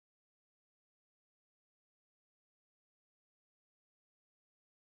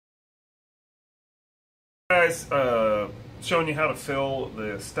Guys, showing you how to fill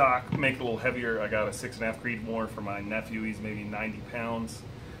the stock, make it a little heavier. I got a 6.5 Creedmoor for my nephew. He's maybe 90 pounds,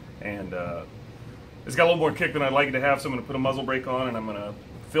 and it's got a little more kick than I'd like it to have, so I'm going to put a muzzle brake on and I'm going to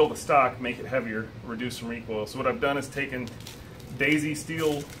fill the stock, make it heavier, reduce some recoil. So what I've done is taken Daisy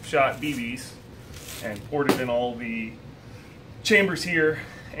steel shot BBs and poured it in all the chambers here,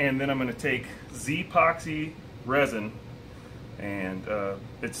 and then I'm going to take Zpoxy resin, and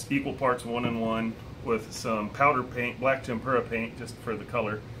it's equal parts 1 and 1 with some powder paint, black tempura paint, just for the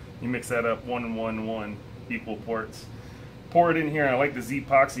color. You mix that up 1 and 1 and 1 equal parts. Pour it in here. I like the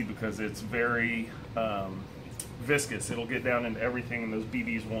Zpoxy because it's very viscous. It'll get down into everything and those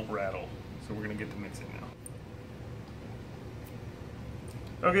BBs won't rattle. So we're going to get to mixing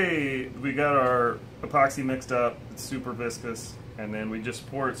now. Okay, we got our epoxy mixed up. It's super viscous. And then we just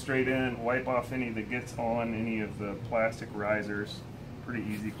pour it straight in, wipe off any that gets on any of the plastic risers. Pretty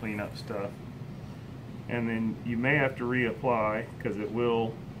easy cleanup stuff. And then you may have to reapply because it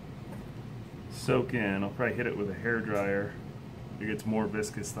will soak in. I'll probably hit it with a hairdryer. It gets more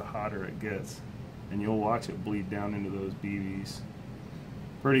viscous the hotter it gets. And you'll watch it bleed down into those BBs.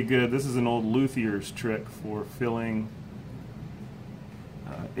 Pretty good. This is an old luthier's trick for filling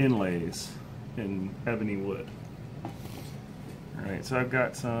inlays in ebony wood. Alright, so I've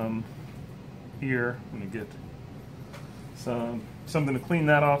got some here. I'm going to get something to clean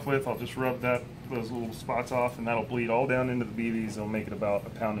that off with. I'll just rub those little spots off, and that'll bleed all down into the BBs. It'll make it about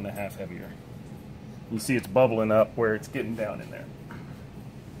 1.5 pounds heavier. You see it's bubbling up where it's getting down in there.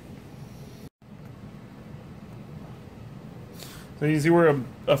 So you see we're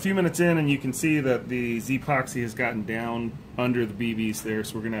a few minutes in, and you can see that the Zpoxy has gotten down under the BBs there,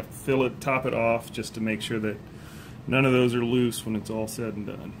 so we're going to have to fill it, top it off, just to make sure that none of those are loose when it's all said and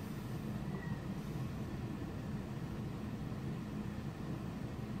done.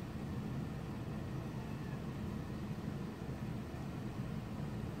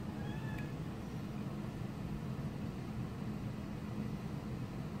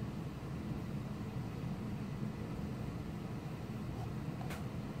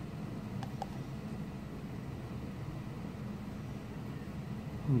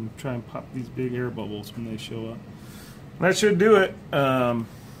 And try and pop these big air bubbles when they show up. That should do it. So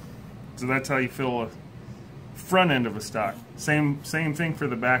that's how you fill a front end of a stock. Same thing for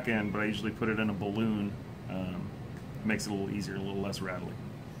the back end, but I usually put it in a balloon. It makes it a little easier, a little less rattly.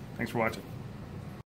 Thanks for watching.